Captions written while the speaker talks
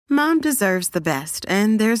Mom deserves the best,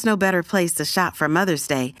 and there's no better place to shop for Mother's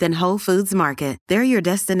Day than Whole Foods Market. They're your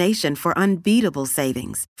destination for unbeatable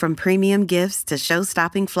savings, from premium gifts to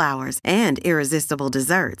show-stopping flowers and irresistible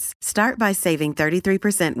desserts. Start by saving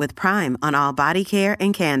 33% with Prime on all body care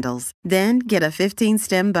and candles. Then get a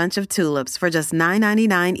 15-stem bunch of tulips for just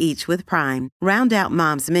 $9.99 each with Prime. Round out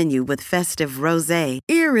Mom's menu with festive rosé,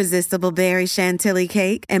 irresistible berry chantilly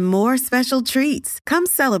cake, and more special treats. Come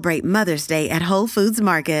celebrate Mother's Day at Whole Foods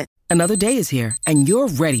Market. Another day is here, and you're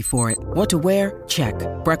ready for it. What to wear? Check.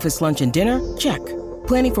 Breakfast, lunch, and dinner? Check.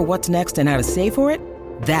 Planning for what's next and how to save for it?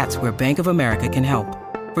 That's where Bank of America can help.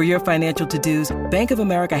 For your financial to-dos, Bank of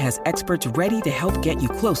America has experts ready to help get you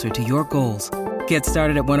closer to your goals. Get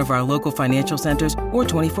started at one of our local financial centers or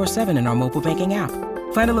 24/7 in our mobile banking app.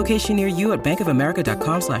 Find a location near you at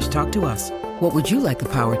bankofamerica.com/talktous. What would you like the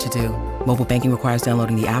power to do? Mobile banking requires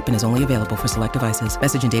downloading the app and is only available for select devices.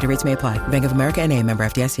 Message and data rates may apply. Bank of America N.A., member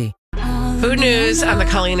FDIC. Food news on the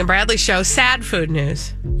Colleen and Bradley Show. Sad food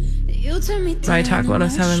news. My Talk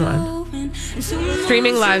 1071.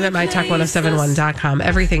 Streaming live at mytalk1071.com.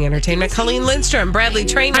 Everything Entertainment. Colleen Lindstrom, Bradley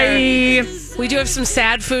Trainer. Hi. We do have some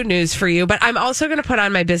sad food news for you, but I'm also going to put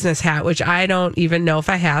on my business hat, which I don't even know if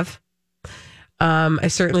I have. I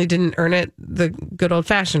certainly didn't earn it the good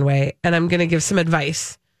old-fashioned way, and I'm going to give some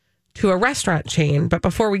advice to a restaurant chain. But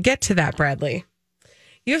before we get to that, Bradley,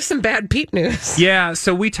 you have some bad Peep news. Yeah,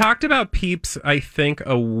 so we talked about Peeps, I think,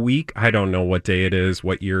 a week. I don't know what day it is,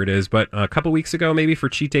 what year it is, but a couple weeks ago, maybe for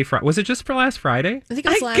Cheat Day Friday. Was it just for last Friday? I think it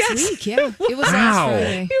was last week. Yeah, it was last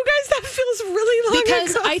Friday. You guys, that feels really long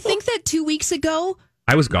because ago. I think that 2 weeks ago,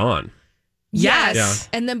 I was gone. yes, Yeah.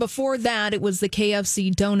 and then before that, it was the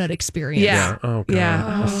KFC donut experience. Yeah. Oh, God.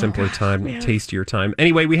 Yeah. A simpler time, tastier time.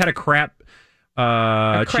 Anyway, we had a crap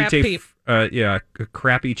crap Cheat Day. Peep. A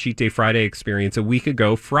crappy Cheat Day Friday experience a week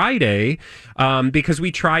ago Friday, because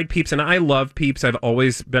we tried Peeps, and I love Peeps. I've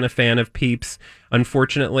always been a fan of Peeps.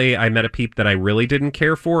 Unfortunately, I met a Peep that I really didn't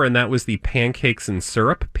care for, and that was the pancakes and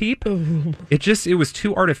syrup Peep. Ooh. It was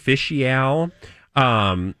too artificial.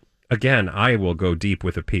 Again, I will go deep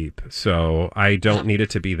with a Peep, so I don't need it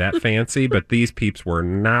to be that fancy, but these Peeps were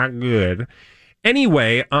not good.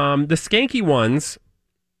 Anyway, the skanky ones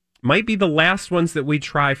might be the last ones that we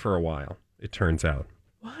try for a while, it turns out.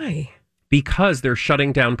 Why? Because they're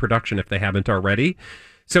shutting down production if they haven't already.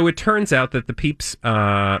 So it turns out that the Peeps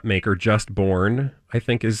maker, Just Born, I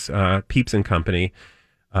think is Peeps and Company,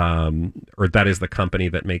 or that is the company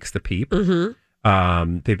that makes the Peep.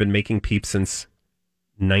 Mm-hmm. They've been making Peeps since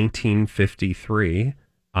 1953,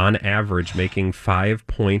 on average making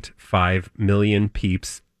 5.5 million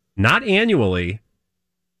Peeps, not annually,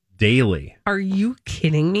 daily. Are you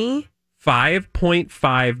kidding me?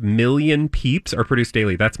 5.5 million Peeps are produced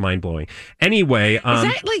daily. That's mind-blowing. Anyway. Is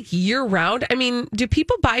that like year-round? I mean, do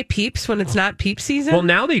people buy Peeps when it's not Peep season? Well,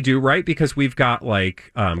 now they do, right? Because we've got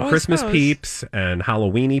like Christmas Peeps and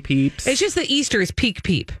Halloweeny Peeps. It's just that Easter is peak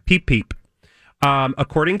Peep. Peep.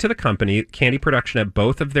 According to the company, candy production at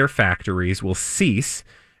both of their factories will cease.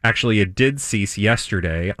 Actually, it did cease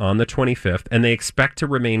yesterday on the 25th, and they expect to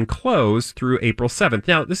remain closed through April 7th.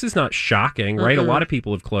 Now, this is not shocking, right? A lot of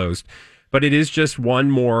people have closed, but it is just one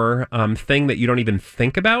more thing that you don't even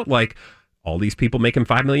think about. Like, all these people making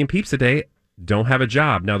 5 million Peeps a day don't have a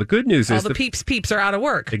job. Now, the good news is all the Peeps are out of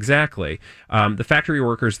work. Exactly. The factory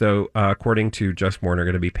workers, though, according to Just Born, are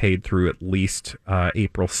going to be paid through at least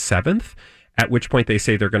April 7th. At which point they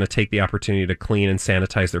say they're going to take the opportunity to clean and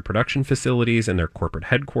sanitize their production facilities and their corporate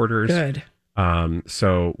headquarters. Good.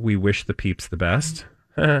 So we wish the Peeps the best.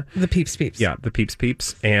 The Peeps. Yeah, the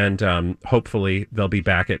Peeps. And hopefully they'll be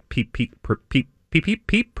back at Peep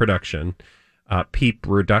production. Peep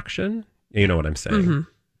reduction. You know what I'm saying. Mm-hmm.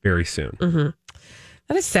 Very soon. Mm-hmm.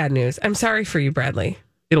 That is sad news. I'm sorry for you, Bradley.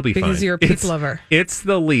 It'll be fine. Because you're a Peep lover. It's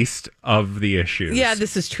the least of the issues. Yeah,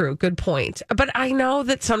 this is true. Good point. But I know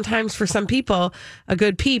that sometimes for some people, a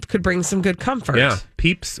good Peep could bring some good comfort. Yeah,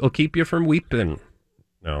 Peeps will keep you from weeping.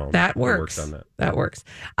 No, that works. On that. That works.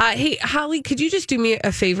 Hey, Holly, could you just do me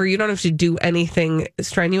a favor? You don't have to do anything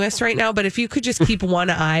strenuous right now, but if you could just keep one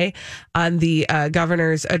eye on the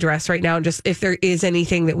governor's address right now, and just if there is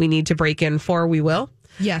anything that we need to break in for, we will.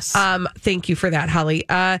 Yes. Thank you for that, Holly.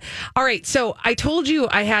 All right. So I told you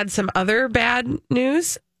I had some other bad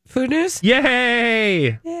news, food news.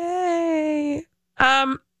 Yay!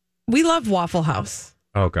 We love Waffle House.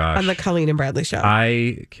 Oh, gosh. On the Colleen and Bradley Show.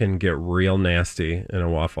 I can get real nasty in a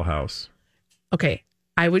Waffle House. Okay.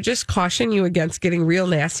 I would just caution you against getting real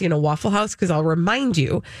nasty in a Waffle House because I'll remind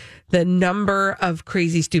you the number of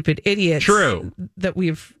crazy, stupid idiots that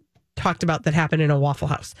we've talked about that happened in a Waffle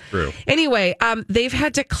House. True. Anyway, they've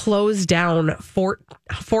had to close down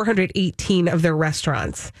 418 of their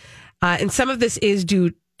restaurants. And some of this is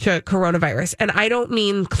due to coronavirus. And I don't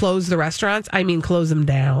mean close the restaurants. I mean close them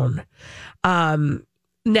down.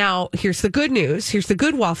 Now, here's the good news. Here's the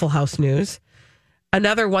good Waffle House news.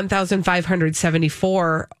 Another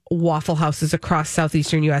 1,574 Waffle Houses across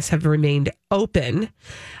southeastern U.S. have remained open.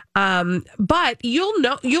 But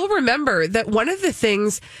you'll remember that one of the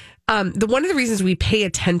things, one of the reasons we pay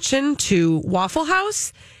attention to Waffle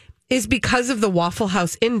House is because of the Waffle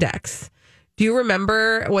House Index. Do you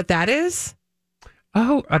remember what that is?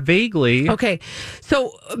 Oh, vaguely. Okay.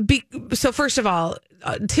 So first of all,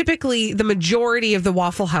 typically the majority of the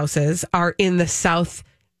Waffle Houses are in the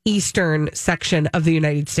southeastern section of the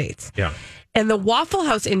United States. Yeah. And the Waffle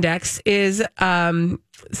House Index is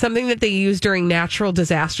something that they use during natural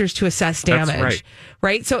disasters to assess damage. That's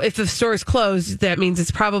right? So if the store is closed, that means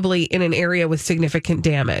it's probably in an area with significant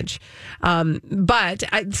damage. So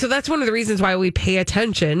that's one of the reasons why we pay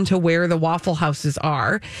attention to where the Waffle Houses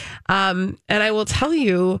are. And I will tell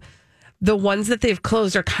you, the ones that they've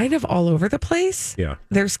closed are kind of all over the place. Yeah.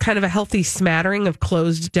 There's kind of a healthy smattering of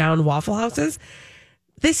closed down Waffle Houses.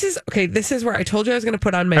 This is where I told you I was going to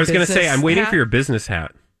put on my business hat. I was going to say, I'm waiting for your business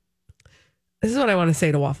hat. This is what I want to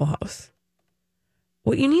say to Waffle House.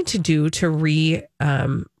 What you need to do to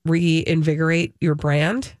reinvigorate your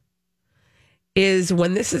brand is,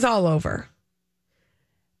 when this is all over,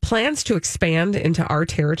 plans to expand into our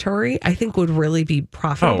territory, I think, would really be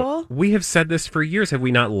profitable. Oh, we have said this for years. Have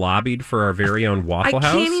we not lobbied for our very own Waffle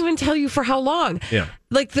House? I can't even tell you for how long. Yeah.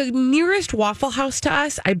 Like, the nearest Waffle House to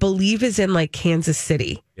us, I believe, is in like Kansas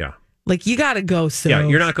City. Yeah. Like, you got to go soon. Yeah,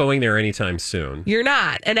 you're not going there anytime soon. You're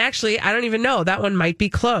not. And actually, I don't even know. That one might be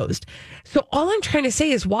closed. So all I'm trying to say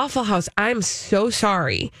is, Waffle House, I'm so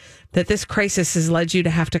sorry that this crisis has led you to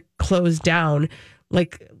have to close down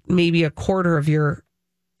like maybe a quarter of your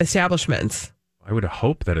establishments. I would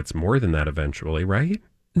hope that it's more than that eventually, right?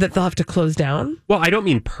 That they'll have to close down? Well, I don't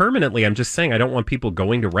mean permanently. I'm just saying I don't want people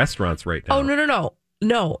going to restaurants right now. Oh, no.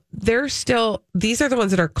 No, they're still, these are the ones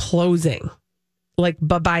that are closing. Like,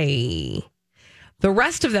 bye-bye. The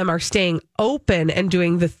rest of them are staying open and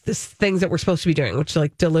doing the things that we're supposed to be doing, which is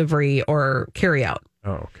like delivery or carry out.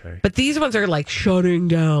 Oh, okay. But these ones are like shutting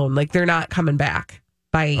down. Like, they're not coming back.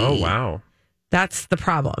 Bye. Oh, wow. That's the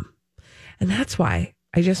problem. And that's why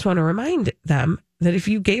I just want to remind them that if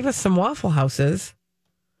you gave us some Waffle Houses,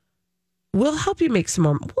 we'll help you make some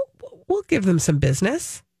more. We'll give them some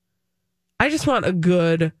business. I just want a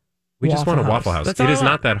good We just want a Waffle House. That's It all is I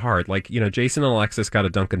not want. that hard. Like, Jason and Alexis got a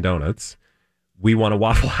Dunkin' Donuts. We want a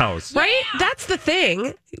Waffle House. Right? That's the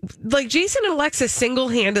thing. Like, Jason and Alexis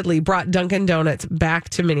single-handedly brought Dunkin' Donuts back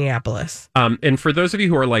to Minneapolis. And for those of you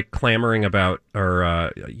who are like clamoring about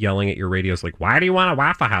or yelling at your radios, like, why do you want a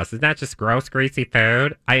Waffle House? Isn't that just gross, greasy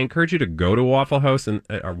food? I encourage you to go to Waffle House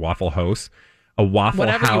a Waffle House.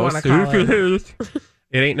 Whatever you wanna call it.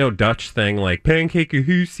 It ain't no Dutch thing like pancake or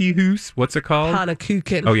hoosey hoos. What's it called?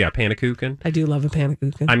 Pannenkoeken. Oh, yeah, pannenkoeken. I do love a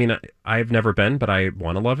pannenkoeken. I mean, I've never been, but I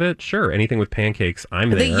want to love it. Sure, anything with pancakes, I'm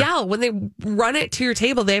there. They yell. When they run it to your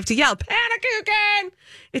table, they have to yell, pannenkoeken!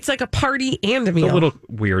 It's like a party and a meal. It's a little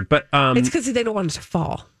weird, but it's because they don't want it to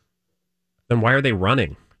fall. then why are they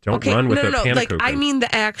running? Don't run with their pannenkoeken. Like, I mean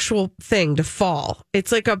the actual thing to fall.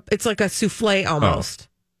 It's like a souffle almost.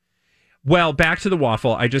 Well, back to the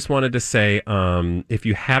waffle. I just wanted to say, if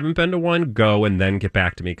you haven't been to one, go and then get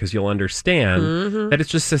back to me, because you'll understand that it's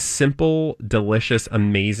just a simple, delicious,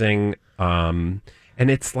 amazing, and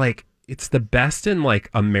it's like, it's the best in like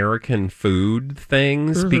American food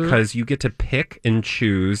things, because you get to pick and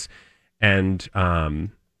choose and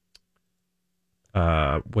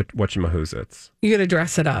whatchamahoots. You got to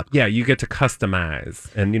dress it up. Yeah, you get to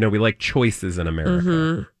customize, and we like choices in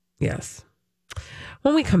America. Yes.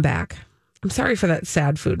 When we come back, I'm sorry for that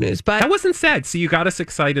sad food news, but That wasn't sad. So you got us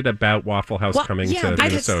excited about Waffle House coming to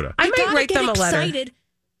Minnesota. I You might gotta write get them a letter. excited.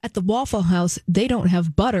 At the Waffle House, they don't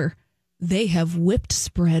have butter; they have whipped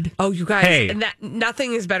spread. Oh, you guys, Hey. and that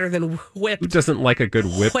nothing is better than whipped Who doesn't like a good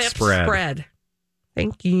whipped spread?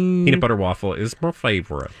 Thank you. Peanut butter waffle is my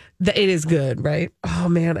favorite. It is good, right? Oh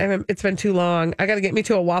man, it's been too long. I got to get me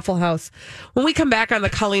to a Waffle House. When we come back on the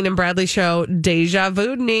Colleen and Bradley show, Deja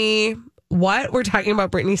Vu-dney. What? We're talking about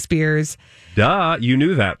Britney Spears. Duh, you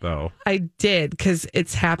knew that though. I did, because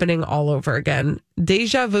it's happening all over again.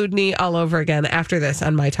 Deja Vu-dney all over again after this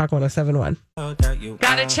on My Talk 107.1.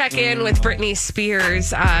 Gotta check in with Britney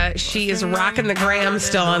Spears. She is rocking the gram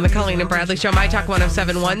still on the Colleen and Bradley show. My Talk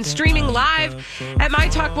 107.1, streaming live at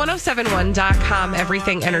MyTalk1071.com.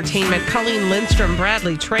 Everything Entertainment. Colleen Lindstrom,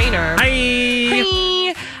 Bradley Trainer. Hi.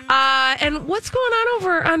 Hi. And what's going on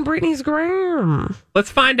over on Britney's gram?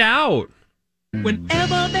 Let's find out.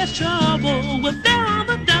 Whenever there's trouble, we're there on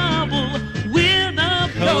the double with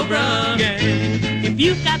the Cobra Gang. If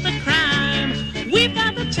you've got the crime, we've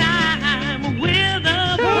got the time with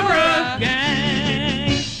the Cobra Gang.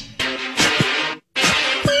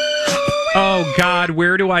 Oh, God,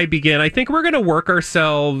 where do I begin? I think we're going to work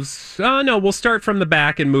ourselves. Oh, no, we'll start from the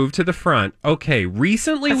back and move to the front. Okay,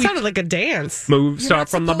 recently That sounded like a dance. start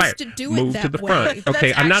from the back, to do it move to that the way. front. That's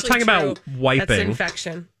Okay, I'm not actually talking about true. wiping. That's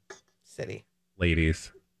Infection City.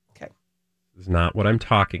 Ladies. Okay. This is not what I'm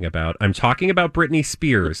talking about. I'm talking about Britney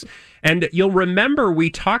Spears. And you'll remember we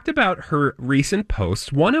talked about her recent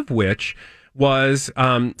posts, one of which was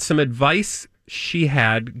some advice she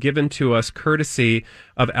had given to us courtesy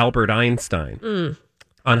of Albert Einstein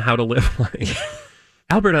on how to live life.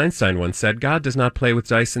 Albert Einstein once said, God does not play with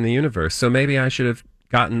dice in the universe, so maybe I should have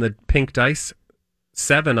gotten the pink dice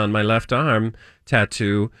 7 on my left arm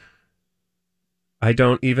tattoo. I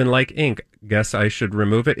don't even like ink. Guess I should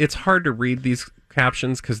remove it. It's hard to read these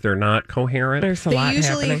captions because they're not coherent. There's a They lot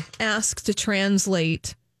usually happening. ask to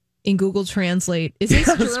translate in Google Translate. Is this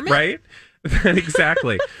German? Right?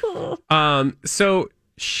 Exactly. So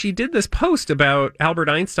she did this post about Albert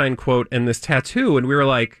Einstein quote and this tattoo, and we were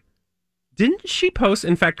like, didn't she post?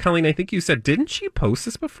 In fact, Colleen, I think you said, didn't she post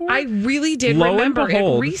this before? I really did Lo and remember it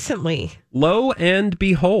behold. recently. Lo and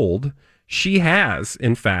behold, she has,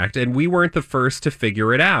 in fact, and we weren't the first to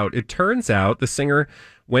figure it out. It turns out the singer,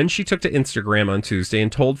 when she took to Instagram on Tuesday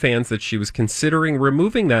and told fans that she was considering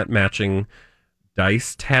removing that matching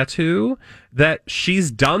dice tattoo, that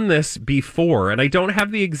she's done this before. And I don't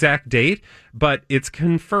have the exact date, but it's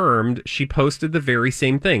confirmed she posted the very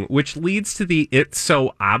same thing, which leads to the It's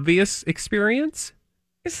So Obvious experience.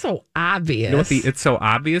 It's so obvious. You know what the It's So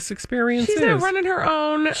Obvious experience She's is? not running her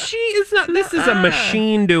own. She is not. This is a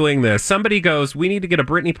machine doing this. Somebody goes, we need to get a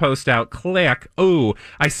Britney post out. Click. Oh,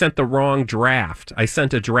 I sent the wrong draft. I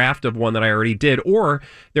sent a draft of one that I already did. Or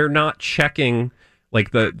they're not checking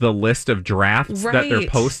like the list of drafts that they're Right.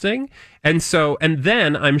 posting. And so, and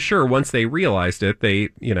then I'm sure once they realized it, they,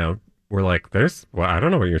 were like, I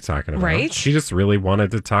don't know what you're talking about. Right. She just really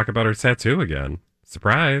wanted to talk about her tattoo again.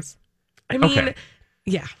 Surprise. I mean, Okay.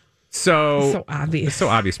 yeah. So, So obvious. It's so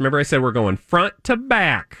obvious. Remember I said we're going front to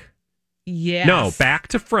back. Yes. No, back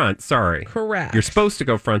to front. Sorry. Correct. You're supposed to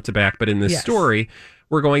go front to back, but in this Yes. story,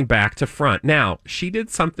 we're going back to front. Now, she did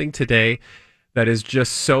something today that is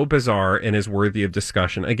just so bizarre and is worthy of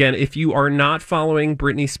discussion. Again, if you are not following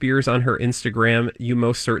Britney Spears on her Instagram, you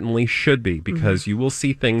most certainly should be, because you will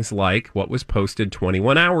see things like what was posted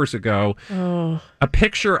 21 hours ago, a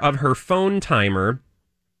picture of her phone timer,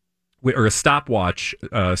 or a stopwatch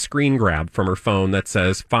screen grab from her phone that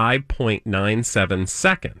says 5.97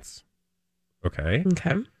 seconds. Okay.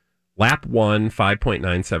 Okay. Lap 1,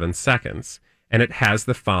 5.97 seconds. And it has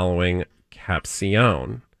the following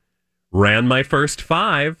caption. Ran my first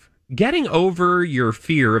 5. Getting over your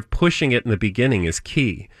fear of pushing it in the beginning is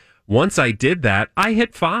key. Once I did that, I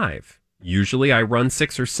hit 5. Usually I run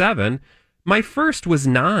 6 or 7. My first was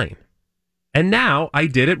 9. And now I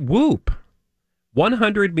did it whoop.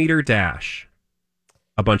 100-meter dash.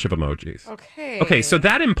 A bunch of emojis. Okay. Okay, so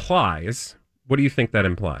that implies, what do you think that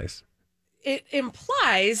implies? It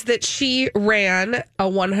implies that she ran a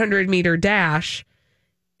 100-meter dash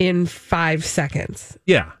in 5 seconds.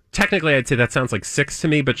 Yeah. Technically, I'd say that sounds like 6 to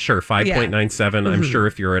me, but sure, 5.97. I'm sure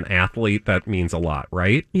if you're an athlete, that means a lot,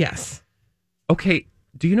 right? Yes. Okay,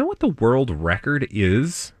 do you know what the world record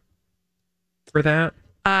is for that?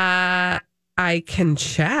 I can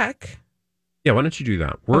check. Yeah, why don't you do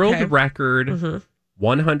that? World Okay. record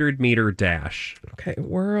 100-meter dash. Okay,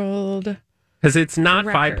 world. Because it's not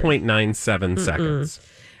Record. 5.97 seconds.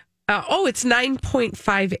 It's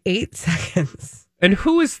 9.58 seconds. And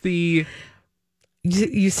who is the...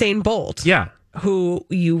 Usain Bolt. Yeah. Who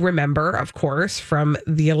you remember, of course, from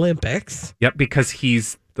the Olympics. Yep, because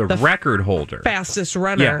he's the record holder. Fastest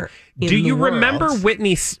runner. Yeah. In Do you the world. remember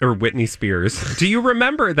Whitney Spears? Do you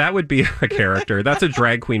remember? That would be a character. That's a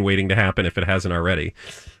drag queen waiting to happen if it hasn't already.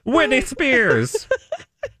 Whitney Spears.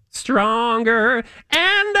 Stronger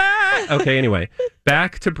and okay, anyway,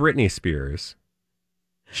 back to Britney Spears.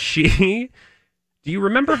 Do you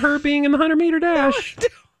remember her being in the 100-meter dash?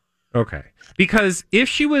 Okay. Because if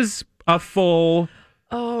she was a full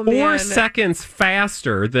 4 seconds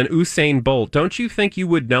faster than Usain Bolt, don't you think you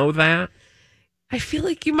would know that? I feel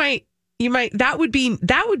like you might that would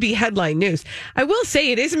be headline news. I will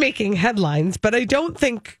say it is making headlines, but I don't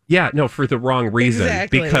think Yeah, no, for the wrong reason.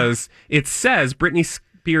 Exactly. Because it says Britney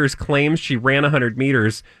Spears claims she ran 100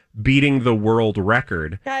 meters, beating the world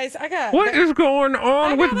record. Guys, What is going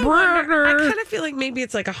on with Britney? I kind of feel like maybe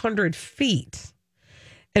it's like 100 feet.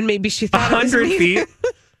 And maybe she thought 100 it was feet?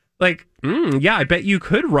 Like, yeah, I bet you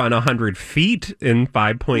could run 100 feet in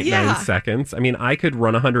 5.9 seconds. I mean, I could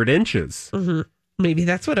run 100 inches. Mm-hmm. Maybe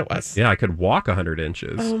that's what it was. Yeah, I could walk 100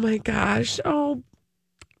 inches. Oh, my gosh. Oh,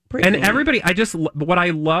 Britney. And everybody, what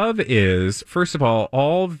I love is, first of all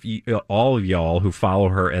of y'all who follow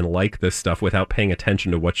her and like this stuff without paying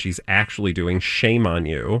attention to what she's actually doing, shame on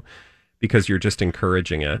you, because you're just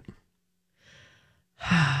encouraging it.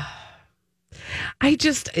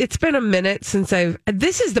 It's been a minute since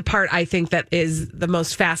this is the part I think that is the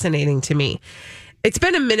most fascinating to me. It's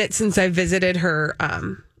been a minute since I visited her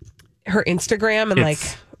Instagram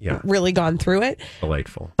and really gone through it.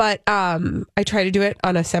 Delightful. But I try to do it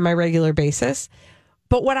on a semi-regular basis.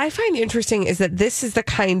 But what I find interesting is that this is the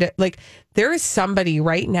kind of, like, there is somebody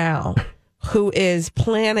right now who is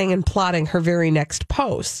planning and plotting her very next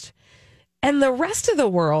post. And the rest of the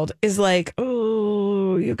world is like,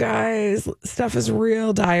 oh, you guys, stuff is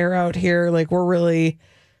real dire out here. Like,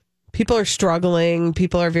 people are struggling.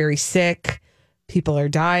 People are very sick. People are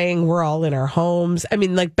dying. We're all in our homes. I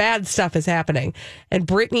mean, like, bad stuff is happening. And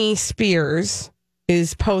Britney Spears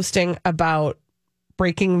is posting about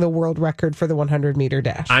breaking the world record for the 100-meter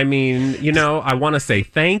dash. I mean, I want to say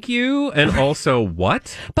thank you. And also,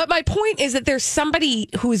 what? But my point is that there's somebody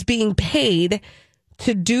who is being paid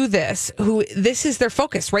to do this, this is their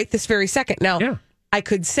focus right this very second. Now, I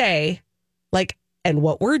could say, like, and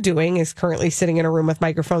what we're doing is currently sitting in a room with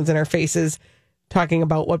microphones in our faces talking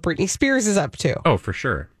about what Britney Spears is up to. Oh, for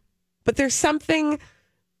sure. But there's something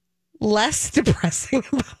less depressing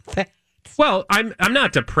about that. Well, I'm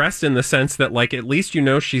not depressed in the sense that, like, at least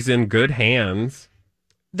she's in good hands.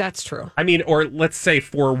 That's true. I mean, or let's say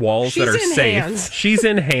four walls that are safe. Hands. She's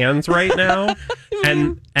in hands right now.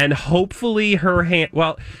 and hopefully her hand.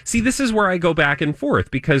 Well, see, this is where I go back and forth,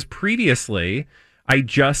 because previously I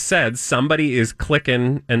just said somebody is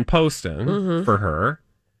clicking and posting for her.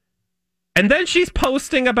 And then she's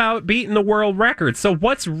posting about beating the world record. So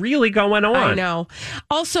what's really going on? I know.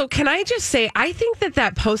 Also, can I just say, I think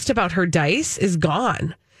that post about her dice is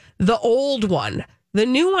gone. The old one. The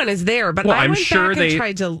new one is there, but I went back and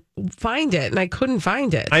tried to find it, and I couldn't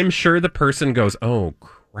find it. I'm sure the person goes, oh,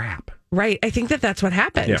 crap. Right. I think that's what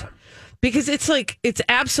happened. Yeah. Because it's like, it's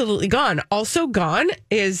absolutely gone. Also gone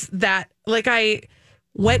is that, like, I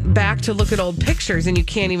went back to look at old pictures, and you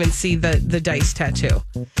can't even see the dice tattoo.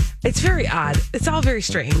 It's very odd. It's all very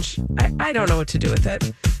strange. I don't know what to do with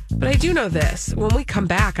it. But I do know this. When we come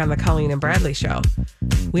back on the Colleen and Bradley show,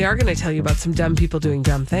 we are going to tell you about some dumb people doing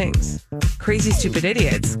dumb things. Crazy, stupid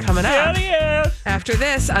idiots coming up. After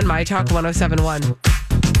this on My Talk 1071.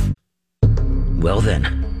 Well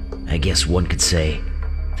then, I guess one could say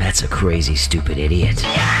that's a crazy, stupid idiot.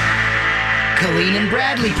 Colleen and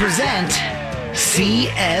Bradley present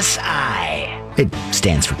CSI. It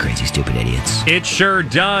stands for Crazy Stupid Idiots. It sure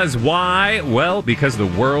does. Why? Well, because the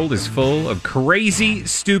world is full of crazy,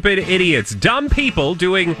 stupid idiots. Dumb people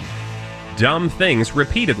doing dumb things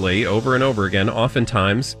repeatedly over and over again,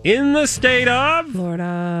 oftentimes in the state of Florida.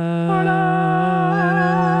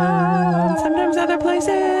 Sometimes other places.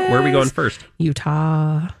 Where are we going first?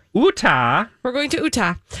 Utah. Utah? We're going to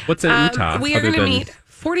Utah. What's in Utah? We are going to meet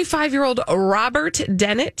 45-year-old Robert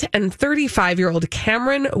Dennett and 35-year-old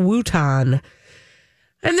Cameron Wooton.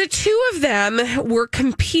 And the two of them were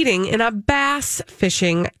competing in a bass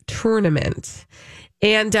fishing tournament.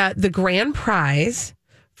 And the grand prize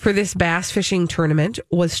for this bass fishing tournament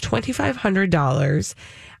was $2,500.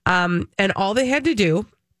 And all they had to do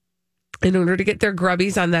in order to get their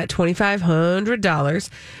grubbies on that $2,500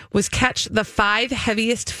 was catch the 5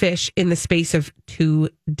 heaviest fish in the space of 2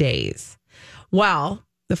 days. Well,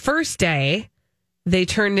 the first day, they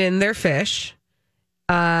turned in their fish,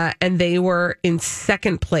 and they were in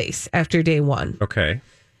second place after day 1. Okay.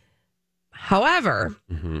 However,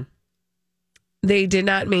 they did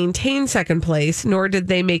not maintain second place, nor did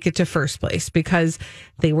they make it to first place because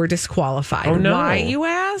they were disqualified. Oh, no. Why, you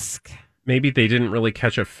ask? Maybe they didn't really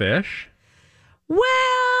catch a fish?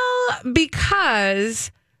 Well,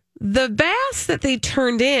 because the bass that they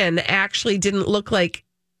turned in actually didn't look like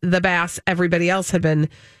the bass everybody else had been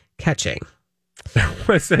catching.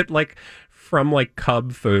 Was it like from like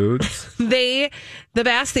Cub Foods? The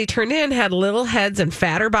bass they turned in had little heads and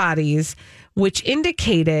fatter bodies, which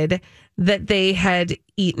indicated that they had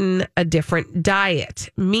eaten a different diet,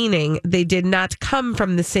 meaning they did not come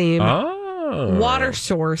from the same water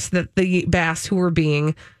source that the bass who were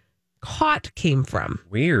being caught came from.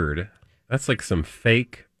 Weird. That's like some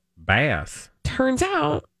fake bass. turns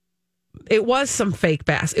out it was some fake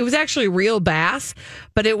bass. It was actually real bass,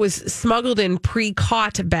 but it was smuggled in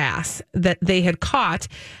pre-caught bass that they had caught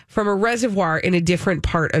from a reservoir in a different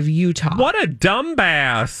part of Utah. What a dumb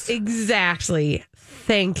bass. Exactly.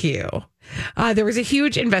 Thank you. There was a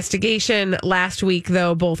huge investigation last week,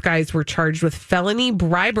 though. Both guys were charged with felony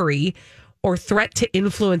bribery or threat to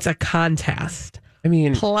influence a contest. I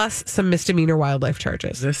mean, plus some misdemeanor wildlife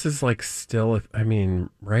charges. This is like still, I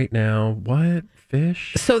mean, right now, what?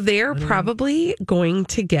 Fish? So they're probably going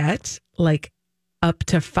to get like up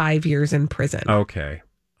to 5 years in prison. Okay.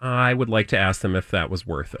 I would like to ask them if that was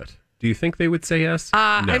worth it. Do you think they would say yes? No.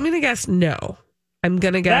 I'm going to guess no. I'm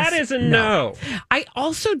going to guess that is a no. I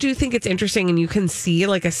also do think it's interesting, and you can see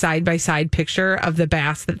like a side-by-side picture of the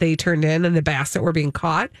bass that they turned in and the bass that were being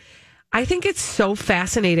caught. I think it's so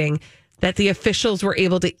fascinating that the officials were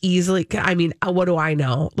able to easily, I mean, what do I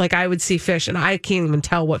know? Like, I would see fish and I can't even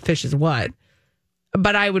tell what fish is what.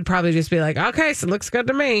 But I would probably just be like, okay, so it looks good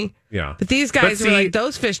to me. Yeah. But these guys were like,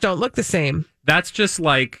 those fish don't look the same. That's just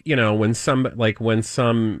like, when some,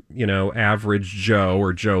 average Joe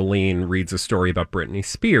or Jolene reads a story about Britney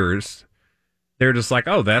Spears, they're just like,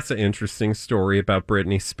 oh, that's an interesting story about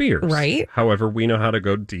Britney Spears. Right. However, we know how to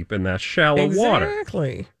go deep in that shallow water.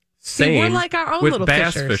 Exactly. Same. See, we're like our own with little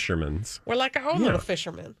bass fishers. fishermen. We're like our own little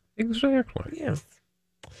fishermen. Exactly. Yes.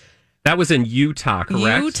 That was in Utah,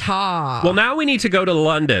 correct? Utah. Well, now we need to go to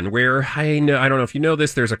London, where I don't know if you know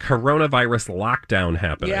this, there's a coronavirus lockdown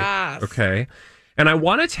happening. Yes. Okay. And I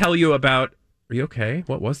want to tell you about, are you okay?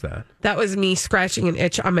 What was that? That was me scratching an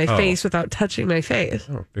itch on my face without touching my face.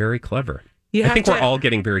 Oh, very clever. You I have think to- we're all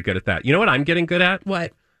getting very good at that. You know what I'm getting good at?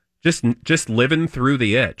 What? Just living through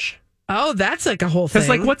the itch. Oh, that's like a whole thing. Because,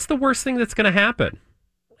 like, what's the worst thing that's going to happen?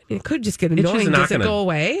 I mean, it could just get Itch is annoying. not Does it gonna- go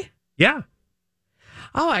away? Yeah.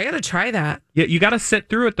 Oh, I got to try that. Yeah, you got to sit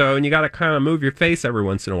through it, though, and you got to kind of move your face every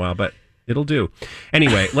once in a while, but it'll do.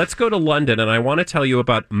 Anyway, let's go to London, and I want to tell you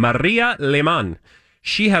about Maria Lehmann.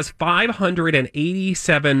 She has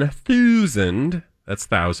 587,000, that's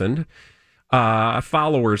 1,000,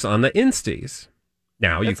 followers on the Insties.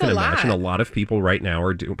 Now, you That's can a imagine lot. a lot of people right now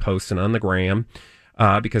are posting on the gram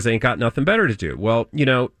because they ain't got nothing better to do. Well,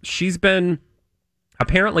 she's been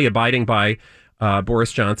apparently abiding by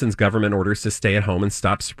Boris Johnson's government orders to stay at home and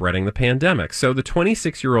stop spreading the pandemic. So the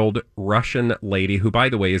 26-year-old Russian lady, who, by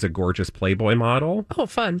the way, is a gorgeous Playboy model. Oh,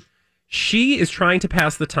 fun. She is trying to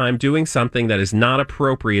pass the time doing something that is not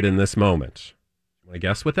appropriate in this moment. Want to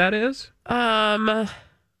guess what that is? I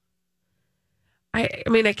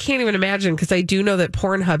mean, I can't even imagine, because I do know that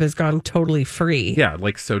Pornhub has gone totally free. Yeah,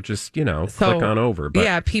 so just, click on over. But,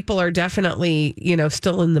 yeah, people are definitely,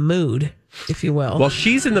 still in the mood, if you will. Well,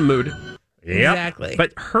 she's in the mood. Yep. Exactly.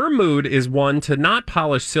 But her mood is one to not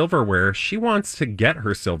polish silverware. She wants to get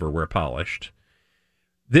her silverware polished.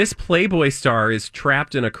 This Playboy star is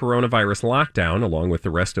trapped in a coronavirus lockdown along with the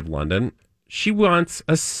rest of London. She wants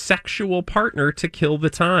a sexual partner to kill the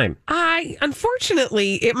time.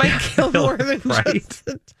 Unfortunately, it might kill more than Right. just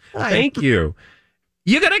the time. Thank you.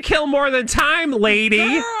 You're going to kill more than time, lady.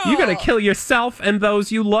 Girl. You're going to kill yourself and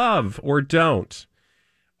those you love or don't.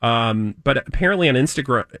 But apparently on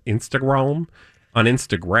Instagram,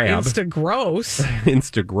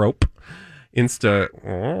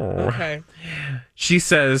 Okay. She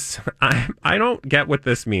says, I don't get what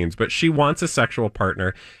this means, but she wants a sexual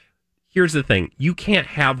partner. Here's the thing. You can't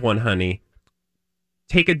have one, honey.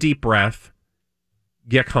 Take a deep breath.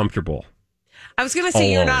 Get comfortable. I was going to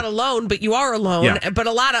say you're Alone. not alone, but you are alone. Yeah. But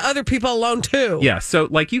a lot of other people alone too. Yeah, so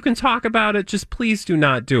you can talk about it, just please do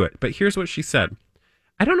not do it. But here's what she said.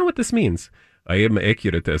 I don't know what this means. I am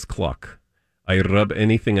accurate as clock. I rub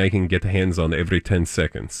anything I can get hands on every 10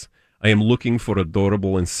 seconds. I am looking for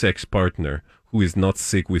adorable and sex partner who is not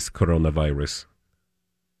sick with coronavirus.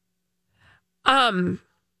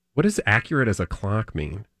 What does accurate as a clock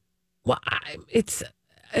mean? Well,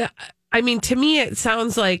 I mean, to me, it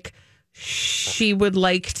sounds like she would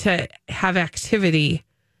like to have activity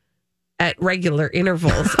at regular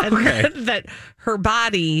intervals, and Okay. that her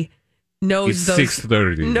body knows It's those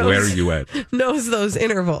 6:30. knows- Where are you at? knows those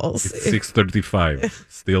intervals. It's 6:35.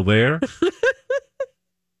 Still there?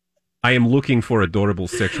 I am looking for adorable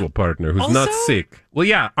sexual partner who's not Also- sick. Well,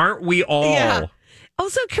 yeah, aren't we all? Yeah.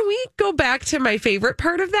 Also, can we go back to my favorite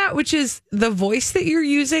part of that, which is the voice that you're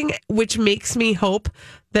using, which makes me hope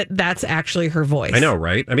that that's actually her voice. I know,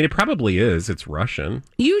 right? I mean, it probably is. It's Russian.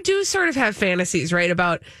 You do sort of have fantasies, right?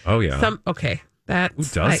 About Oh, yeah. okay. That Who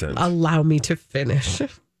doesn't? allow me to finish.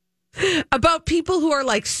 About people who are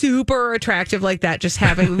like super attractive like that, just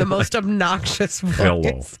having the most obnoxious voice.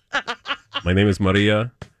 Hello. My name is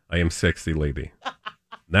Maria. I am sexy lady.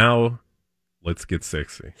 Now, let's get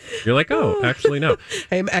 60. You're like, oh, actually, no.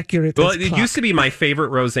 I am accurate. Well, it used to be my favorite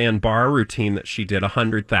Roseanne Barr routine that she did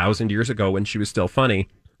 100,000 years ago when she was still funny.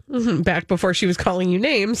 Back before she was calling you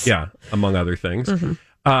names. Yeah, among other things.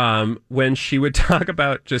 When she would talk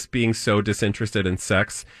about just being so disinterested in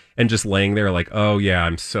sex and just laying there like, oh yeah,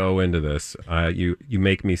 I'm so into this. You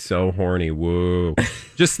make me so horny. Woo.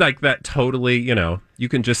 Just like that totally, you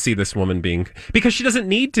can just see this woman being, because she doesn't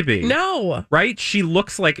need to be. No. Right? She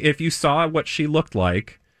looks like, if you saw what she looked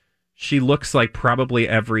like, she looks like probably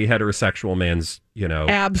every heterosexual man's,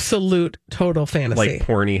 absolute total fantasy. Like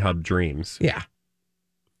Pornhub dreams. Yeah.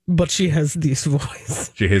 But she has this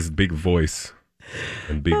voice. She has big voice.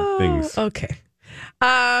 And big things. Okay.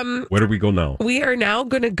 Where do we go now? We are now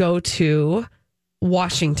going to go to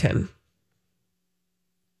Washington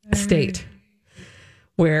State,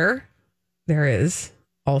 where there is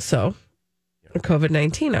also a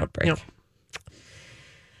COVID-19 outbreak. Yep.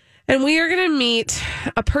 And we are going to meet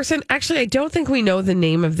a person. Actually, I don't think we know the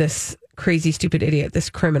name of this crazy, stupid idiot, this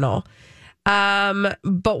criminal.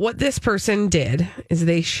 But what this person did is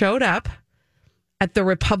they showed up at the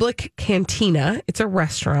Republic Cantina. It's a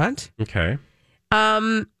restaurant. Okay.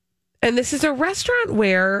 And this is a restaurant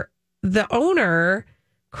where the owner,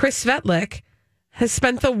 Chris Vetlick, has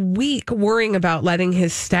spent the week worrying about letting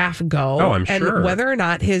his staff go. Oh, I'm sure. And whether or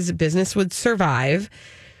not his business would survive.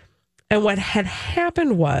 And what had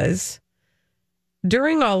happened was,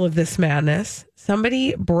 during all of this madness,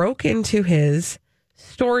 somebody broke into his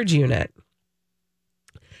storage unit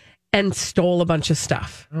and stole a bunch of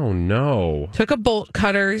stuff. Oh, no. Took a bolt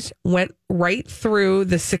cutters, went right through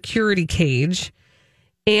the security cage,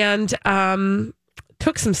 and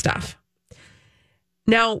took some stuff.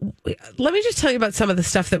 Now, let me just tell you about some of the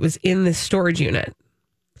stuff that was in this storage unit.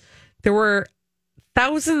 There were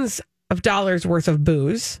thousands of dollars worth of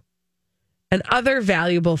booze and other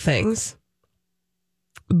valuable things,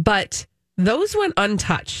 but those went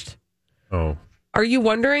untouched. Oh. Are you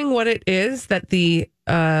wondering what it is that the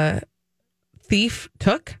thief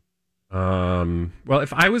took? Well,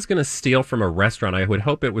 if I was going to steal from a restaurant, I would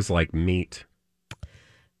hope it was like meat.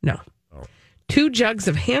 No. Oh. 2 jugs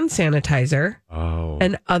of hand sanitizer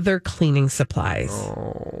and other cleaning supplies.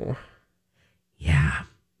 Oh. Yeah.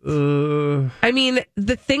 I mean,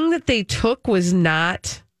 the thing that they took was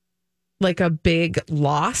not like a big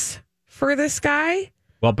loss for this guy.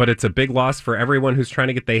 Well, but it's a big loss for everyone who's trying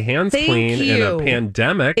to get their hands clean in a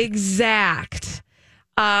pandemic. Exact.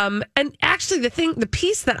 And actually, the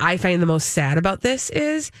piece that I find the most sad about this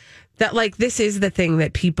is that, like, this is the thing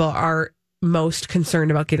that people are most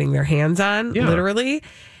concerned about getting their hands on, literally.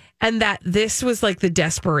 And that this was like the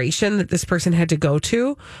desperation that this person had to go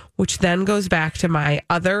to, which then goes back to my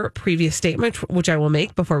other previous statement, which I will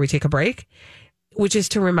make before we take a break, which is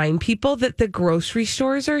to remind people that the grocery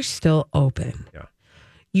stores are still open. Yeah.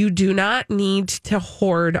 You do not need to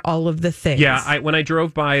hoard all of the things. Yeah, when I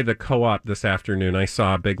drove by the co-op this afternoon, I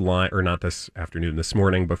saw a big line, or not this afternoon, this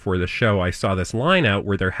morning before the show, I saw this line out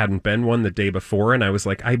where there hadn't been one the day before, and I was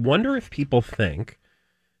like, I wonder if people think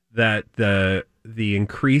that the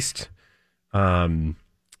increased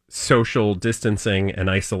social distancing and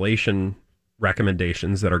isolation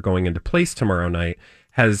recommendations that are going into place tomorrow night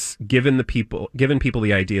has given people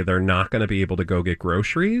the idea they're not going to be able to go get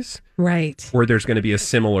groceries. Right. Or there's going to be a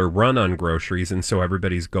similar run on groceries, and so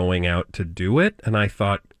everybody's going out to do it. And I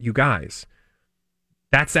thought, you guys,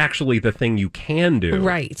 that's actually the thing you can do.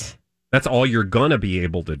 Right. That's all you're going to be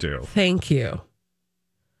able to do. Thank you.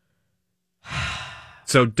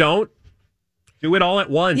 So don't do it all at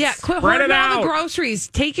once. Yeah, quit hoarding all the groceries.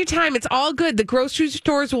 Take your time. It's all good. The grocery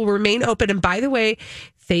stores will remain open. And by the way,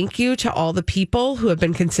 thank you to all the people who have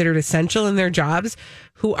been considered essential in their jobs,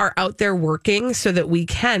 who are out there working so that we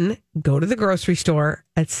can go to the grocery store,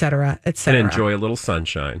 et cetera, et cetera. And enjoy a little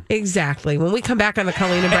sunshine. Exactly. When we come back on the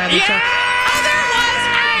Colleen and Bradley show.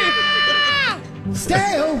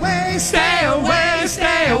 Stay away, stay away,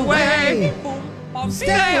 stay away.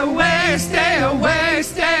 Stay away, stay away,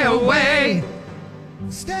 stay away.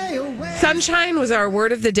 Stay away. Sunshine was our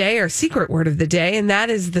word of the day, our secret word of the day, and that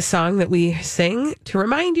is the song that we sing to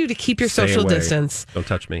remind you to keep your social distance. Don't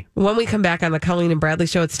touch me. When we come back on the Colleen and Bradley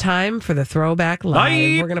show, it's time for the Throwback Live.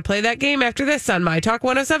 Bye. We're going to play that game after this on My Talk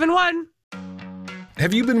 107.1.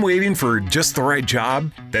 Have you been waiting for just the right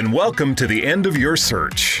job? Then welcome to the end of your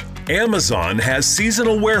search. Amazon has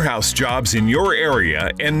seasonal warehouse jobs in your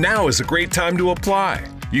area, and now is a great time to apply.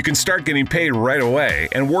 You can start getting paid right away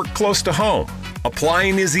and work close to home.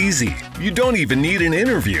 Applying is easy. You don't even need an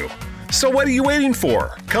interview. So what are you waiting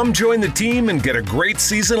for? Come join the team and get a great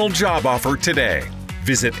seasonal job offer today.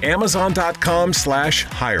 Visit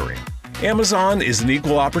Amazon.com/hiring. Amazon is an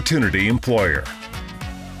equal opportunity employer.